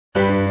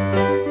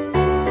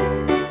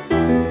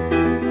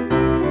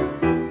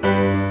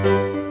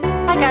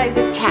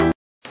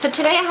So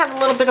today I have a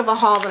little bit of a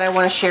haul that I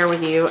want to share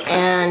with you,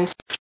 and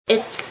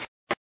it's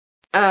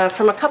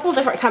from a couple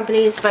different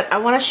companies, but I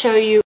want to show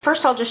you,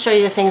 first I'll just show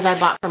you the things I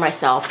bought for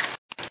myself.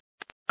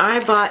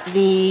 I bought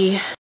the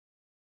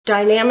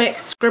Dynamic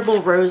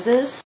Scribble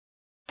Roses,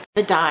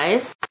 the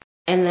dies,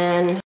 and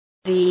then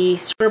the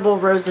Scribble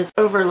Roses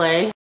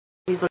overlay.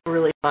 These look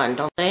really fun,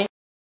 don't they?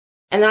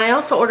 And then I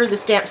also ordered the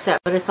stamp set,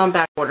 but it's on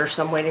back order,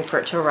 so I'm waiting for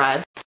it to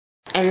arrive.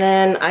 And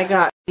then I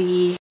got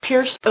the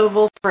pierced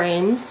oval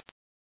frames,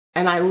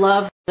 and I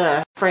love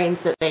the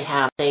frames that they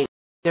have. They're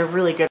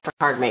really good for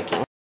card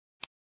making.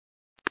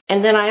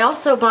 And then I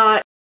also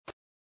bought,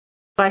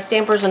 by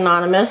Stampers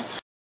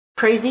Anonymous,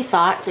 Crazy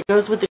Thoughts. It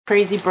goes with the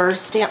Crazy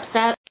Birds stamp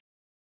set.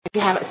 If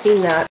you haven't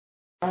seen that,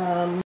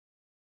 I'll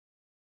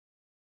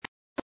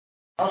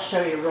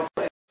show you real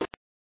quick.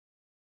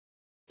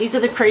 These are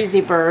the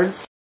Crazy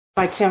Birds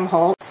by Tim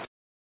Holtz.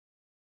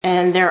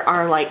 And there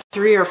are like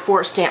 3 or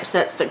 4 stamp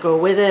sets that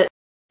go with it.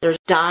 There's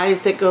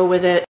dies that go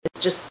with it.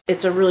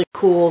 It's a really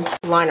cool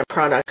line of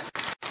products.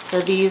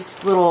 So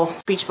these little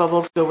speech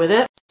bubbles go with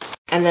it.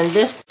 And then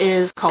this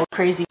is called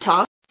Crazy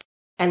Talk.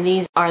 And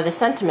these are the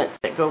sentiments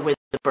that go with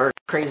the Bird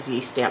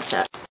Crazy stamp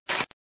set.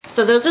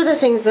 So those are the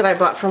things that I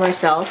bought for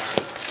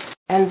myself.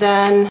 And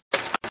then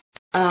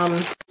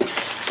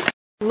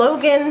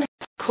Logan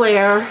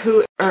Claire,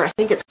 or I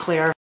think it's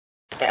Claire,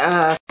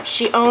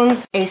 she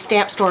owns a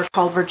stamp store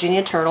called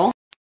Virginia Turtle,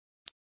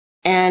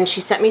 and she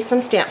sent me some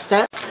stamp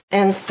sets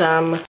and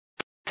some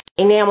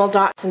enamel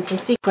dots and some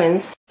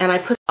sequins, and I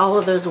put all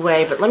of those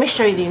away, but let me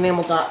show you the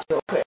enamel dots real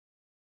quick.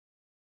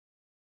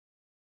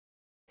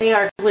 They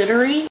are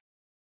glittery,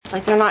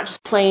 like they're not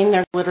just plain,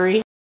 they're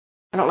glittery.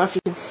 I don't know if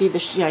you can see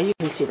this. Yeah, you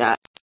can see that.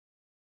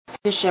 See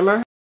the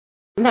shimmer?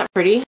 Isn't that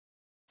pretty?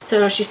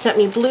 So she sent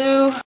me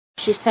blue,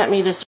 she sent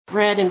me this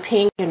red and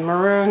pink and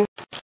maroon,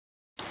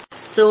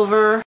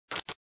 silver,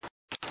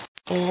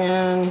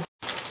 and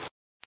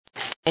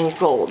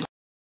gold.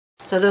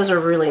 So those are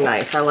really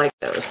nice. I like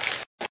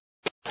those.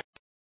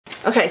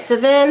 Okay, so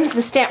then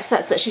the stamp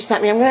sets that she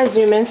sent me, I'm going to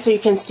zoom in so you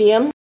can see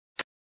them.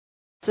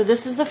 So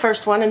this is the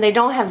first one, and they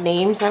don't have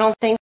names, I don't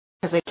think,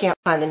 because I can't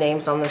find the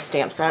names on the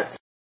stamp sets.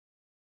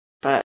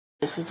 But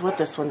this is what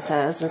this one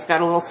says. It's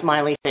got a little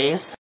smiley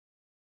face.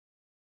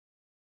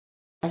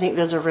 I think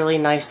those are really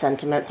nice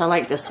sentiments. I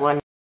like this one.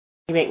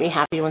 You make me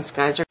happy when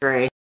skies are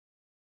gray.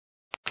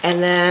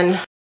 And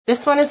then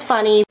this one is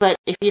funny, but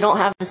if you don't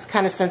have this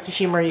kind of sense of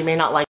humor, you may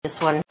not like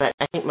this one, but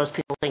I think most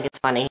people think it's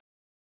funny.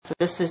 So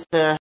this is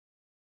the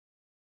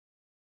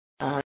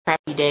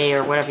crappy day,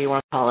 or whatever you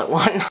want to call it,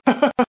 one.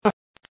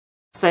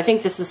 So I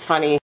think this is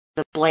funny.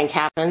 The blank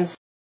happens,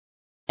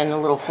 and the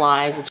little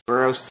flies. It's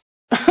gross.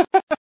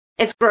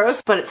 It's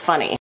gross, but it's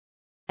funny.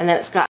 And then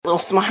it's got little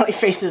smiley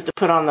faces to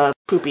put on the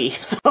poopy.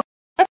 So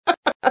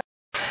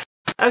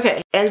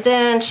okay, and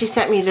then she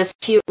sent me this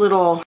cute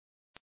little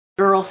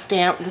girl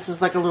stamp. This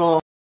is like a little,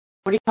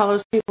 what do you call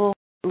those people?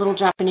 Little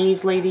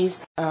Japanese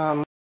ladies,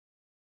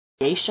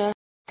 geisha,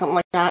 something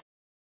like that.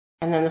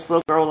 And then this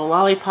little girl with a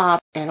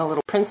lollipop and a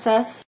little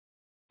princess.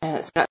 And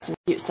it's got some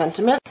cute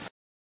sentiments.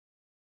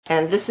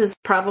 And this is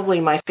probably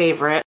my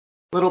favorite.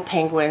 Little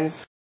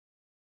penguins,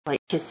 like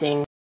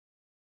kissing.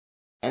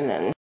 And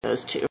then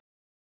those two.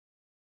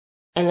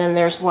 And then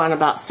there's one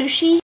about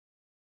sushi.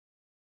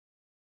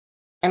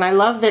 And I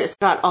love that it's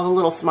got all the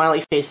little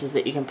smiley faces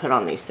that you can put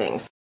on these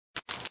things.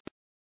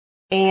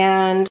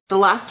 And the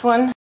last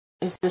one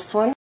is this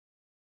one.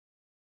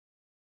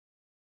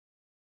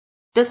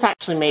 This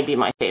actually may be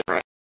my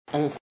favorite.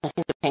 And I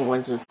think the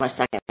penguins is my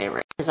second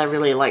favorite, because I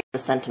really like the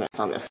sentiments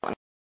on this one.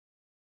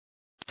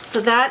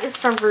 So that is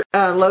from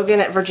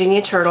Logan at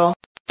Virginia Turtle.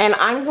 And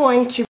I'm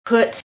going to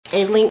put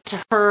a link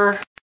to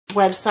her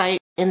website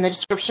in the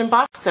description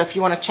box. So if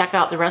you want to check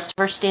out the rest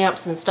of her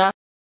stamps and stuff,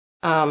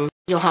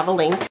 you'll have a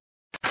link.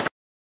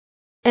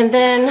 And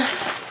then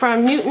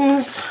from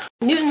Newton's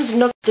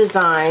Nook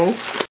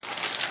Designs,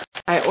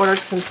 I ordered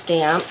some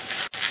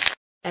stamps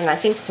and I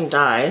think some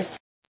dies.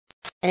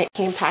 And it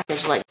came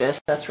packaged like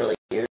this. That's really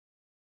cute.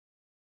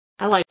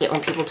 I like it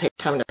when people take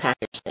time to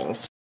package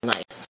things.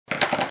 Nice.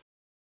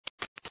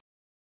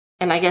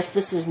 And I guess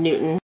this is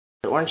Newton,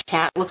 the orange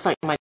cat. Looks like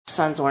my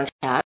son's orange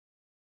cat.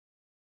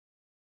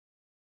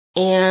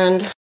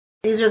 And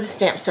these are the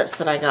stamp sets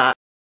that I got.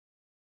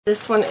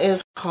 This one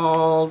is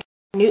called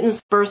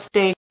Newton's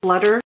Birthday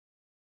Flutter.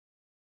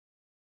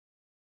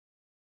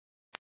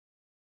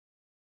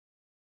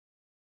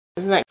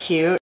 Isn't that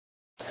cute?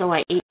 So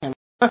I ate him.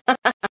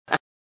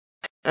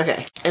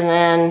 Okay, and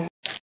then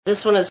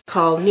this one is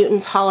called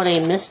Newton's Holiday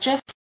Mischief.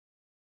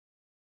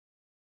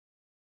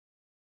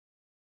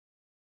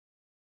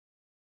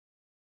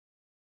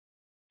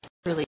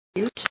 Really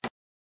cute.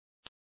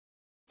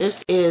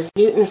 This is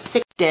Newton's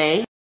Sick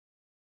Day.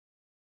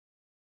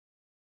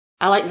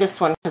 I like this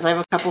one because I have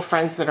a couple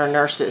friends that are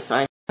nurses, so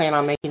I plan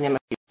on making them a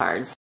few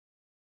cards.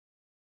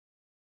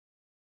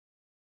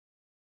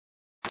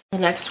 The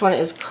next one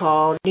is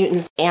called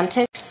Newton's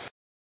Antics.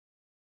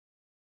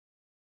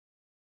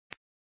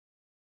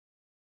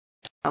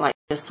 I like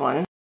this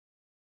one.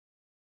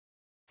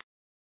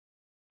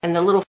 And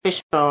the little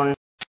fishbone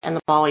and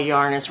the ball of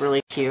yarn is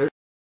really cute.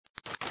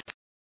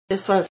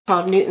 This one is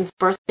called Newton's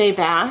Birthday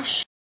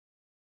Bash.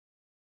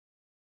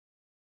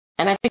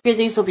 And I figure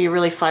these will be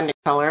really fun to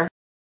color.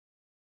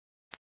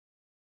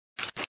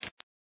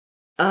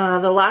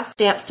 The last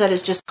stamp set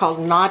is just called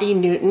Naughty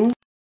Newton.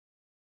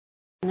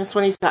 And this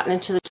one he's gotten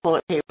into the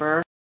toilet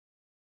paper.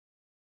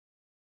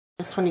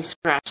 This one he's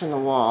scratching the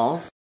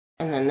walls.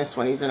 And then this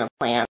one he's in a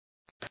plant.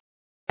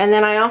 And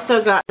then I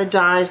also got the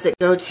dies that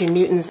go to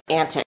Newton's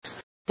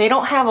Antics. They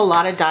don't have a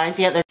lot of dies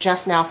yet. They're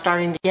just now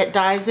starting to get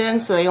dies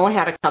in, so they only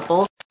had a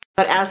couple.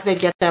 But as they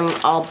get them,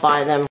 I'll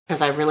buy them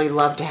because I really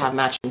love to have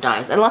matching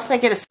dies. Unless they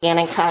get a scan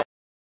and cut.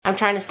 I'm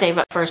trying to save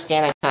up for a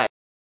scan and cut.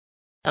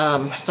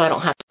 So I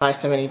don't have to buy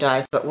so many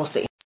dies, but we'll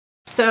see.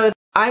 So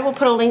I will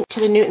put a link to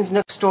the Newton's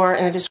Nook store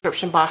in the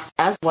description box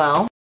as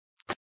well.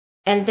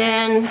 And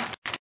then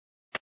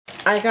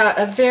I got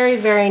a very,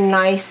 very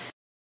nice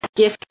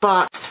gift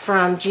box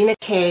from Gina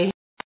K.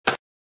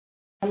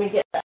 Let me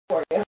get that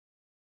for you.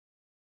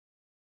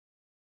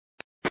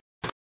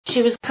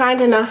 She was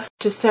kind enough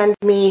to send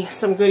me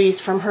some goodies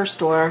from her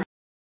store,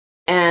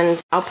 and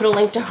I'll put a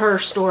link to her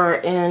store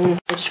in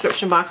the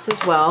description box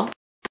as well.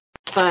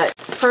 But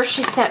first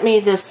she sent me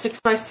this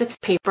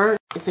 6x6 paper.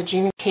 It's a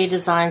Gina K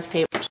Designs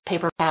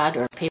paper pad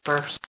or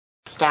paper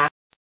stack.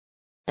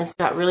 It's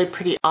got really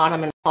pretty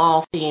autumn and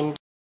fall themed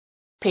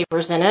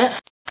papers in it.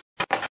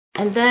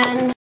 And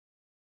then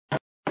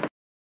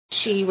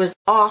she was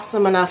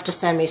awesome enough to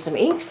send me some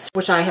inks,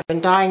 which I have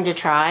been dying to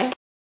try.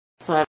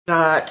 So I've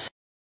got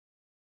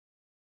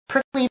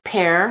Prickly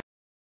Pear.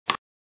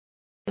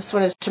 This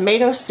one is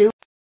Tomato Soup.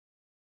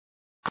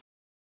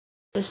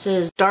 This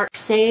is Dark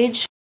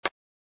Sage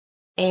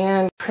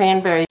and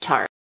Cranberry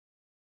Tart.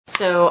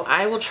 So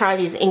I will try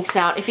these inks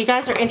out. If you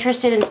guys are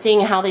interested in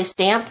seeing how they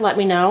stamp, let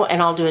me know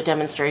and I'll do a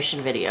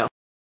demonstration video.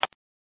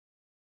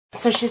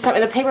 So she sent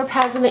me the paper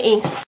pads and the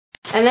inks.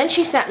 And then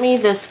she sent me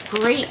this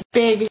great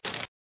big,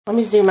 let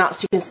me zoom out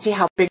so you can see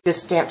how big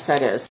this stamp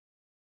set is.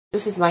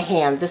 This is my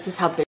hand. This is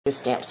how big this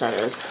stamp set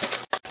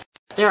is.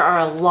 There are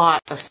a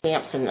lot of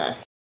stamps in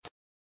this.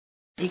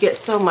 You get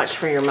so much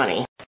for your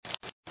money.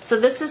 So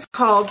this is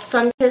called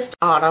Sun-Kissed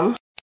Autumn.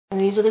 And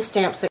these are the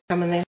stamps that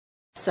come in the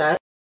set.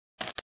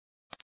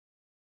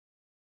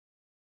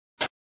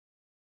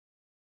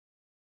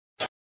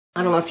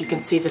 I don't know if you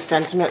can see the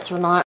sentiments or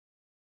not.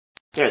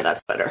 There,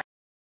 that's better.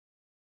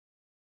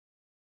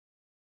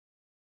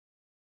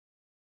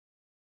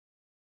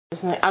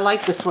 I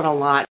like this one a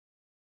lot.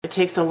 It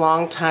takes a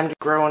long time to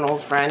grow an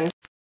old friend.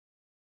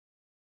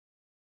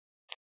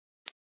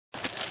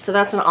 So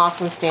that's an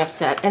awesome stamp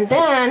set. And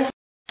then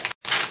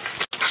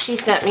she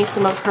sent me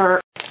some of her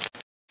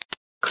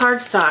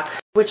cardstock,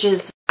 which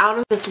is out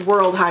of this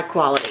world high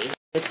quality.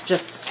 It's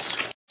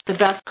just the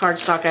best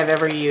cardstock I've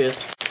ever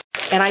used.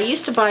 And I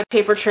used to buy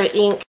Paper Tray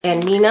ink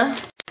and Nina,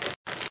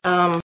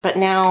 but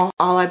now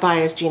all I buy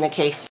is Gina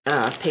K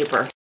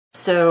paper,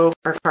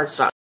 or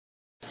cardstock.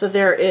 So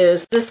there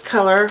is this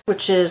color,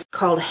 which is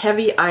called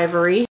Heavy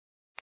Ivory,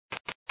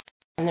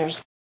 and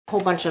there's a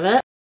whole bunch of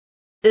it.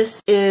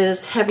 This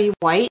is Heavy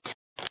White,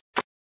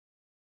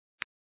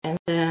 and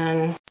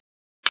then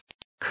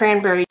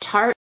Cranberry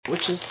Tart,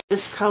 which is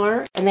this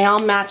color, and they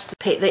all match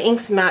the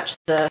inks match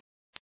the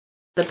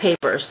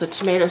papers. So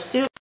Tomato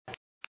Soup,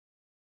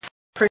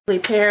 Prickly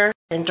Pear,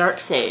 and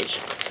Dark Sage.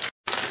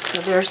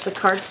 So there's the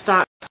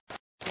cardstock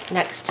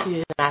next to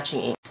the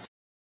matching inks.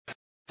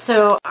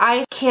 So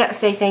I can't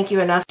say thank you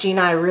enough,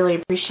 Gina. I really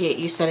appreciate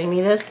you sending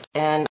me this,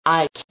 and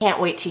I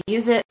can't wait to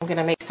use it. I'm going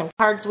to make some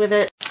cards with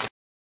it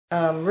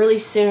really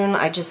soon.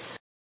 I just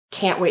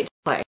can't wait to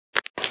play.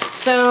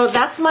 So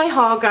that's my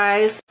haul,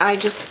 guys. I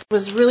just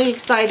was really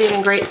excited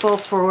and grateful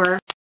for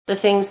the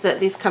things that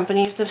these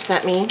companies have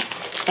sent me,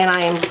 and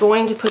I am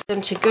going to put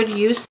them to good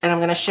use, and I'm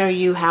going to show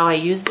you how I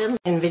use them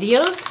in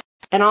videos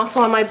and also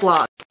on my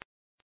blog.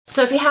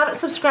 So if you haven't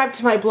subscribed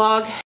to my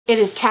blog, it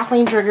is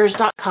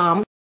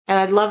KathleenDriggers.com, and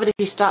I'd love it if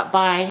you stop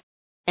by.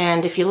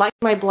 And if you like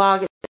my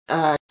blog,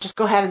 just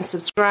go ahead and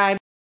subscribe.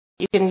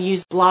 You can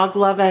use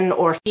Bloglovin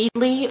or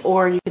Feedly,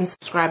 or you can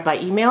subscribe by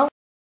email.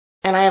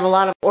 And I have a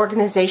lot of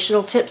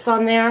organizational tips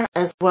on there,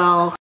 as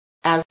well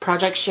as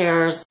project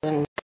shares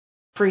and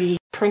free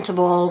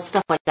printables,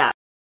 stuff like that.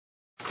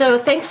 So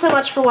thanks so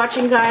much for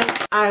watching, guys.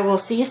 I will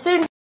see you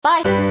soon.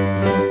 Bye.